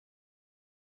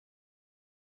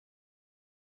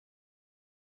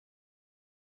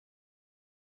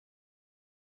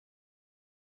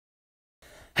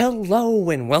Hello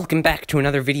and welcome back to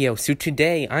another video. So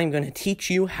today I'm going to teach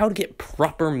you how to get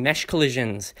proper mesh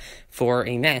collisions for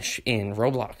a mesh in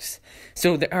Roblox.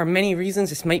 So there are many reasons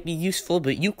this might be useful,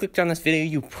 but you clicked on this video,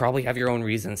 you probably have your own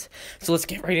reasons. So let's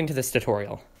get right into this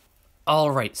tutorial.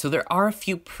 Alright, so there are a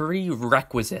few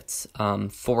prerequisites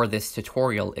for this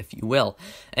tutorial, if you will.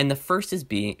 And the first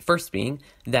being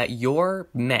that your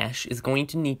mesh is going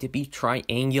to need to be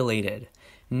triangulated.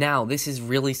 Now, this is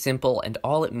really simple, and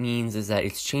all it means is that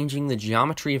it's changing the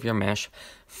geometry of your mesh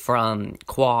from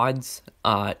quads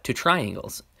to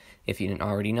triangles, if you didn't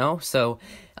already know. So,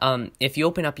 if you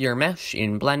open up your mesh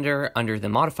in Blender, under the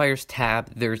Modifiers tab,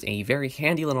 there's a very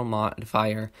handy little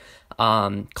modifier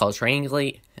called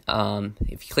Triangulate.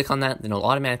 If you click on that, then it'll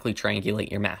automatically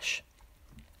triangulate your mesh.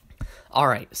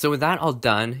 Alright, so with that all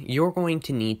done, you're going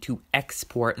to need to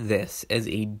export this as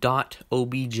a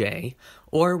 .obj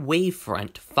or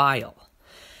wavefront file.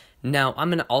 Now, I'm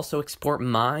going to also export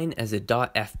mine as a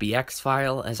 .fbx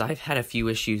file, as I've had a few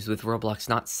issues with Roblox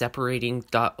not separating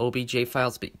 .obj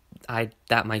files, but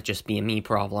that might just be a me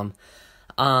problem.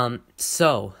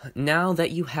 So, now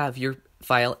that you have your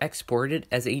file exported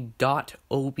as a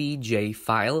 .obj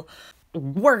file,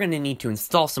 we're going to need to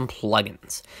install some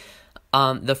plugins.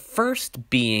 The first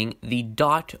being the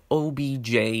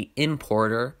 .obj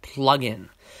importer plugin.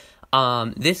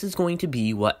 This is going to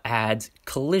be what adds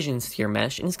collisions to your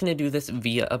mesh, and it's going to do this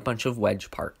via a bunch of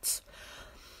wedge parts.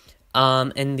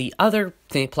 And the other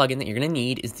plugin that you're going to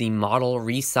need is the model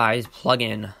resize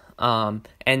plugin.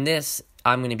 And this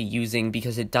I'm going to be using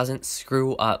because it doesn't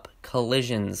screw up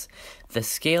collisions. The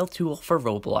scale tool for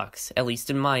Roblox, at least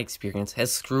in my experience,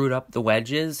 has screwed up the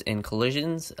wedges and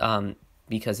collisions,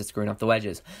 because it's screwing up the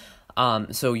wedges.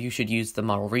 So you should use the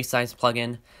model resize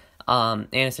plugin. And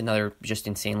it's another just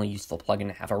insanely useful plugin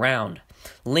to have around.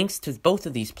 Links to both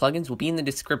of these plugins will be in the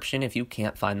description if you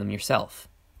can't find them yourself.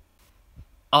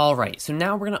 Alright, so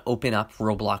now we're going to open up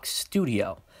Roblox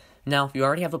Studio. Now, if you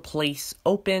already have a place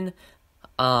open,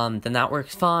 then that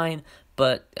works fine,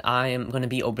 but I am going to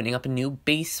be opening up a new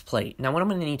base plate. Now, what I'm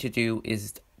going to need to do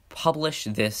is publish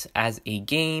this as a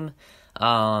game,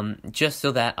 just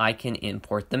so that I can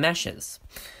import the meshes.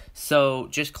 So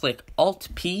just click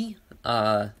Alt-P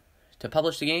to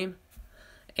publish the game,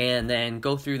 and then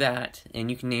go through that, and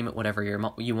you can name it whatever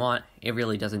you want. It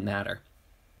really doesn't matter.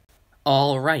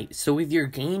 Alright, so with your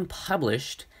game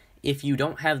published, if you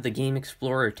don't have the Game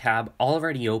Explorer tab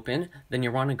already open, then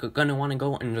you're going to want to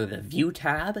go under the View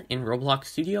tab in Roblox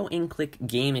Studio and click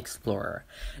Game Explorer.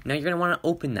 Now you're going to want to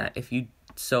open that.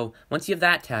 So once you have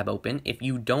that tab open, if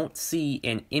you don't see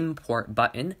an import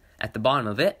button at the bottom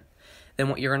of it, then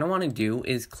what you're going to want to do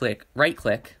is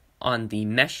right-click on the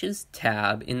Meshes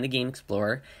tab in the Game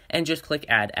Explorer and just click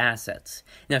Add Assets.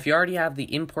 Now, if you already have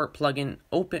the import plugin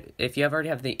open, if you already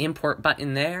have the import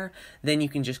button there, then you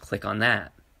can just click on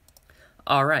that.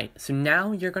 Alright, so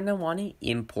now you're going to want to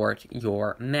import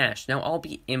your mesh. Now, I'll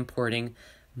be importing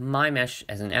my mesh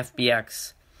as an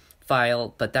FBX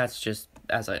file, but that's just,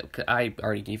 as I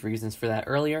already gave reasons for that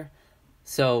earlier.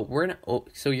 So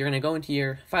you're gonna go into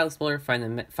your File Explorer, find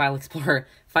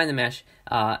the mesh,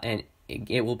 and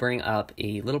it will bring up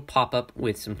a little pop-up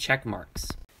with some check marks.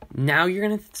 Now you're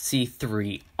gonna see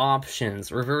three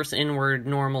options: reverse, inward,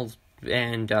 normal,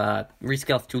 and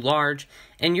rescale to large.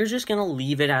 And you're just gonna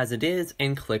leave it as it is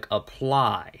and click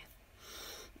Apply.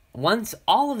 Once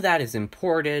all of that is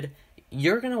imported,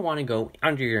 you're going to want to go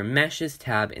under your Meshes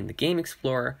tab in the Game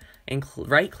Explorer and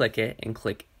right-click it and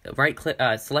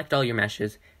select all your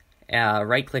meshes,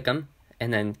 right-click them,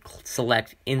 and then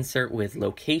select Insert with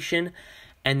Location,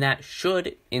 and that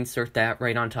should insert that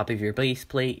right on top of your base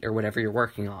plate or whatever you're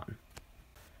working on.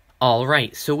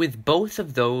 Alright, so with both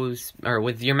of those, or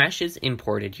with your meshes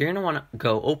imported, you're going to want to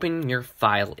go open your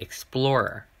File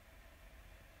Explorer.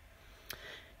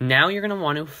 Now you're going to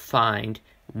want to find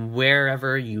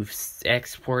wherever you've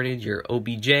exported your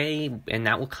OBJ, and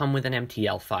that will come with an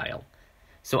MTL file.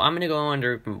 So I'm going to go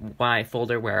under my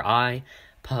folder where I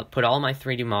put all my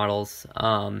 3D models,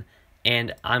 and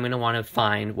I'm going to want to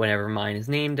find whatever mine is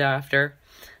named after,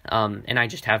 and I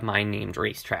just have mine named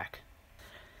Racetrack.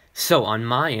 So on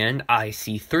my end, I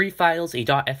see three files: a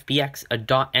 .fbx, a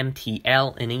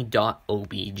 .mtl, and a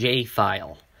 .obj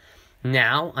file.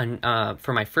 Now,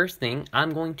 for my first thing,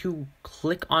 I'm going to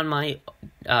click on my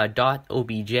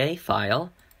 .obj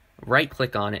file,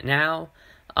 right-click on it now,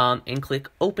 and click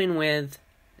Open With,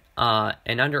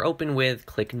 and under Open With,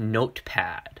 click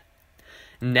Notepad.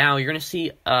 Now, you're going to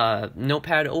see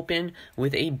Notepad open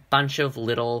with a bunch of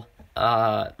little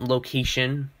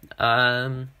locations,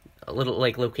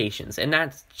 and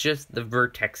that's just the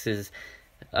vertexes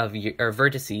of your or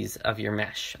vertices of your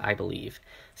mesh, I believe.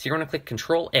 So you're going to click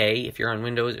Control A if you're on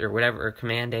Windows or whatever, or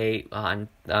Command A on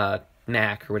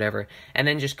Mac or whatever, and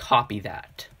then just copy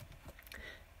that.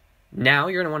 Now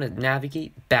you're going to want to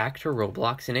navigate back to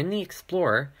Roblox, and in the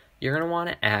Explorer, you're going to want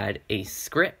to add a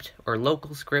script or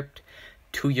local script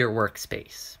to your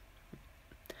workspace.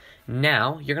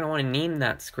 Now you're going to want to name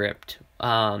that script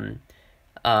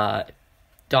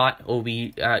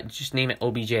just name it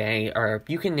obj, or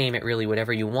you can name it really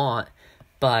whatever you want,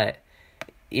 but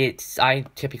I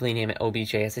typically name it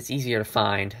obj as it's easier to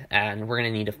find, and we're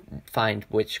going to need to find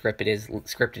which script it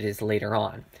is later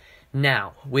on.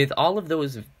 Now, with all of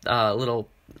those little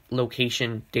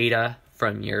location data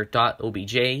from your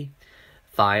 .obj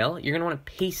file, you're going to want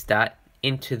to paste that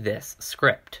into this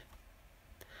script.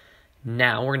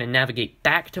 Now, we're going to navigate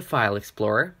back to File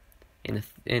Explorer. In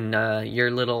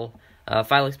your little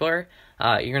File Explorer,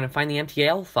 you're going to find the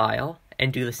MTL file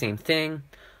and do the same thing.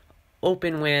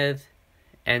 Open with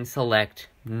and select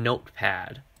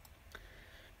Notepad.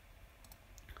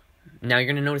 Now, you're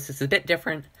going to notice it's a bit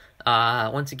different.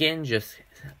 Once again, just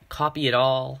copy it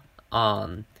all,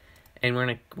 and we're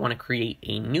going to want to create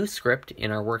a new script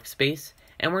in our workspace,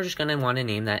 and we're just going to want to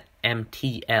name that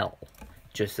MTL,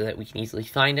 just so that we can easily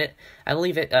find it. I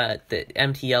believe the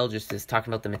MTL just is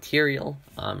talking about the material.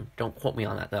 Don't quote me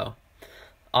on that, though.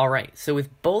 Alright, so with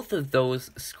both of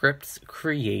those scripts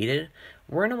created,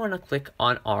 we're going to want to click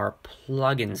on our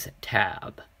Plugins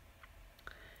tab.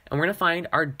 And we're going to find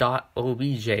our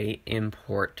 .obj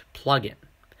import plugin.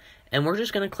 And we're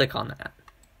just going to click on that.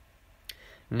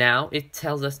 Now, it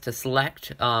tells us to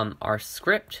select our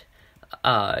script,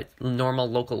 normal,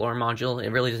 local, or module.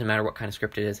 It really doesn't matter what kind of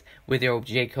script it is with the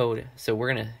OBJ code. So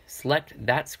we're going to select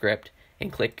that script and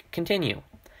click Continue.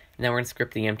 Now we're going to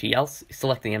select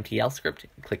the MTL script,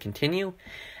 click Continue,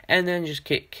 and then just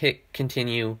click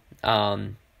Continue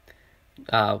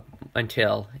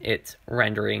until it's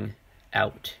rendering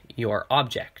out your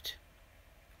object.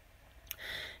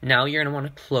 Now you're going to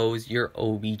want to close your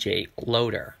OBJ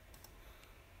loader.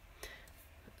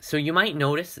 So you might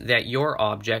notice that your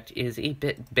object is a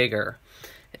bit bigger.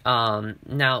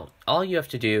 Now, all you have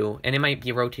to do, and it might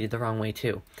be rotated the wrong way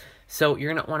too. So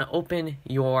you're going to want to open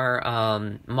your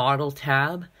model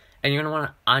tab, and you're going to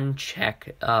want to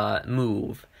uncheck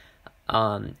move,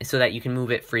 so that you can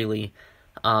move it freely.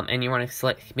 And you want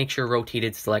to make sure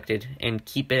rotated selected, and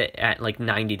keep it at like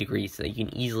 90 degrees so that you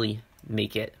can easily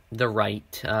make it the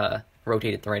right,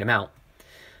 rotate it the right amount.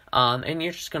 And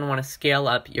you're just going to want to scale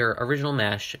up your original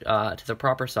mesh to the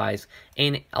proper size,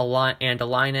 and align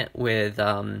it with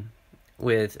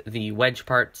the wedge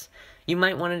parts. You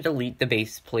might want to delete the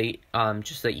base plate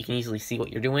just so that you can easily see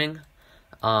what you're doing.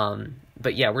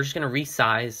 But yeah, we're just going to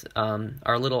resize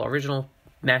our little original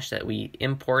mesh that we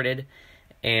imported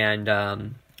and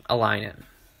align it.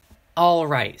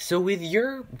 Alright, so with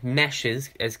your meshes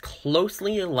as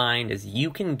closely aligned as you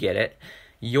can get it,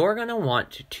 you're going to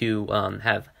want to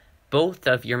have both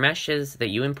of your meshes that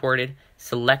you imported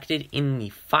selected in the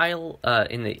file,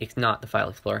 not the File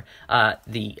Explorer,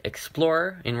 the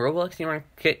Explorer in Roblox. You want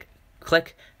to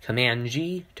click Command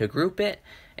G to group it,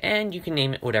 and you can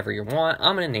name it whatever you want.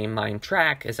 I'm going to name mine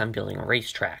Track, as I'm building a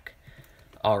racetrack.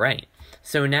 Alright,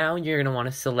 so now you're going to want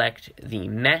to select the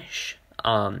mesh,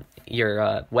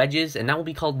 your wedges, and that will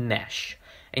be called Mesh.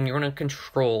 And you're going to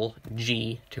Control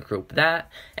G to group that,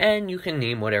 and you can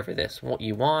name whatever what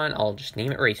you want. I'll just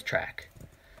name it Racetrack.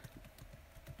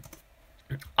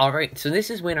 Alright, so this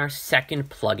is when our second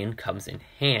plugin comes in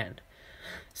hand.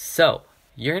 So,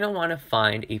 you're going to want to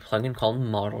find a plugin called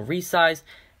Model Resize,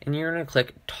 and you're going to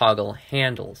click Toggle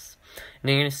Handles.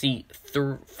 Now you're going to see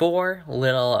 4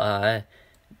 little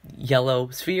yellow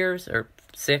spheres, or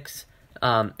 6,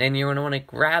 and you're going to want to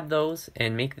grab those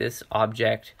and make this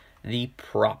object the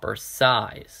proper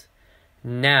size.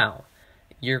 Now,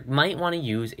 you might want to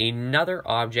use another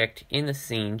object in the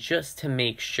scene just to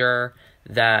make sure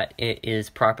that it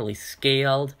is properly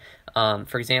scaled.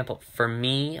 For example, for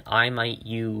me, I might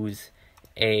use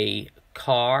a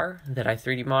car that I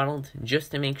 3D modeled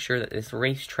just to make sure that this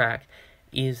racetrack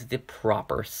is the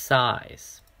proper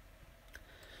size.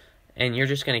 And you're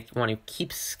just going to want to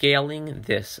keep scaling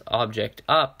this object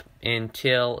up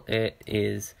until it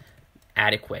is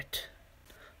adequate.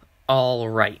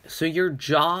 Alright, so your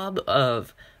job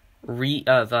of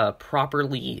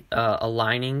properly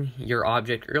aligning your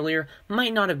object earlier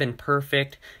might not have been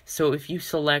perfect, so if you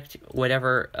select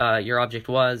whatever your object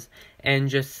was and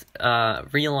just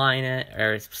realign it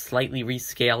or slightly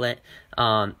rescale it,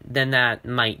 then that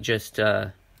might just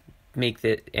make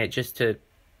it just to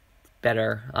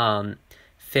better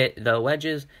fit the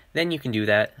wedges. Then you can do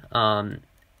that.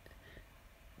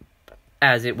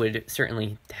 as it would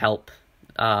certainly help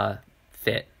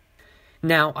fit.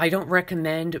 Now, I don't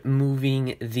recommend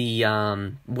moving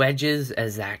the wedges,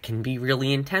 as that can be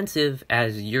really intensive,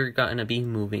 as you're going to be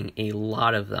moving a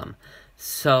lot of them.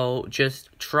 So just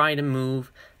try to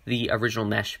move the original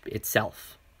mesh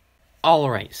itself.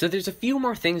 Alright, so there's a few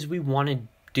more things we want to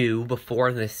do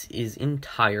before this is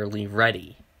entirely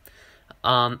ready.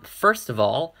 First of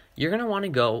all, you're going to want to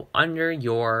go under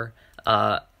your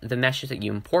the meshes that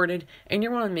you imported, and you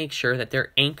want to make sure that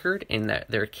they're anchored and that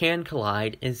their can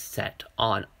collide is set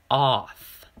on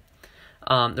off.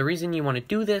 The reason you want to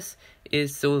do this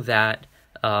is so that,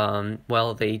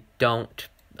 well, they don't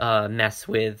mess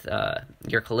with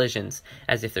your collisions,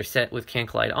 as if they're set with can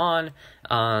collide on,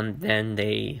 then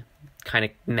they kind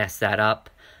of mess that up,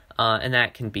 and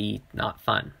that can be not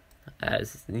fun,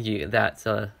 as that's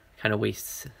kind of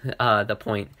wastes the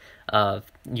point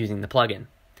of using the plugin.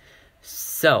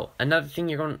 So, another thing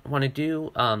you're going to want to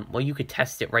do, well, you could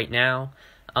test it right now,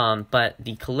 but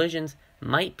the collisions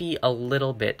might be a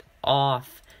little bit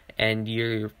off, and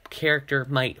your character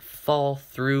might fall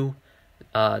through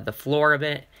the floor a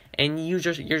bit, and you're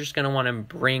just going to want to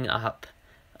bring up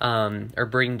or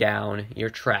bring down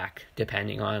your track,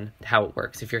 depending on how it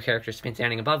works. If your character's been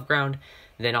standing above ground,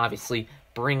 then obviously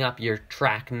bring up your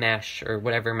track mesh, or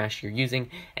whatever mesh you're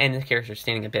using, and the character's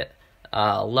standing a bit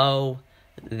low,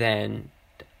 then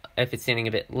if it's standing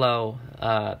a bit low,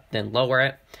 then lower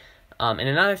it. And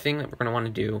another thing that we're going to want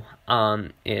to do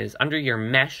is under your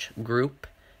mesh group,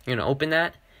 you're going to open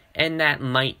that, and that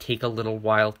might take a little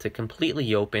while to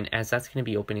completely open, as that's going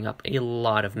to be opening up a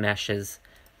lot of meshes.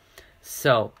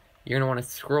 So you're going to want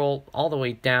to scroll all the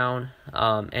way down,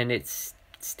 and it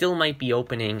still might be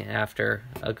opening after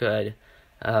a good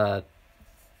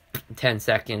 10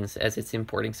 seconds, as it's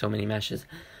importing so many meshes.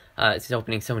 It's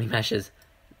opening so many meshes.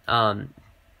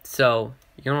 So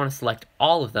you're going to want to select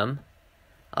all of them,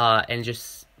 and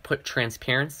just put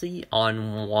transparency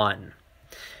on 1.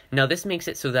 Now this makes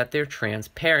it so that they're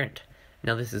transparent.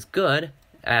 Now this is good,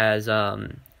 as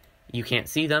you can't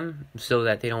see them, so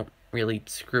that they don't really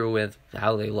screw with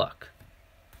how they look.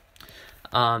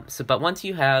 But once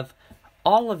you have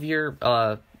all of your,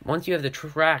 once you have the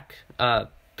track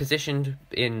positioned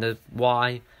in the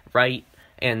Y, right,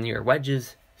 and your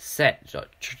wedges set, so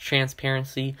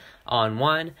transparency on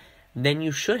 1, then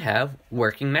you should have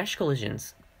working mesh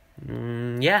collisions.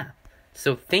 Yeah.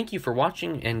 So thank you for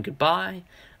watching, and goodbye.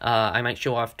 I might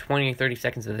show off 20 or 30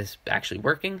 seconds of this actually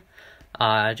working,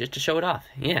 just to show it off.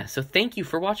 Yeah, so thank you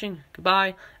for watching.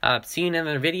 Goodbye. See you in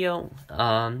another video.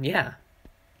 Yeah.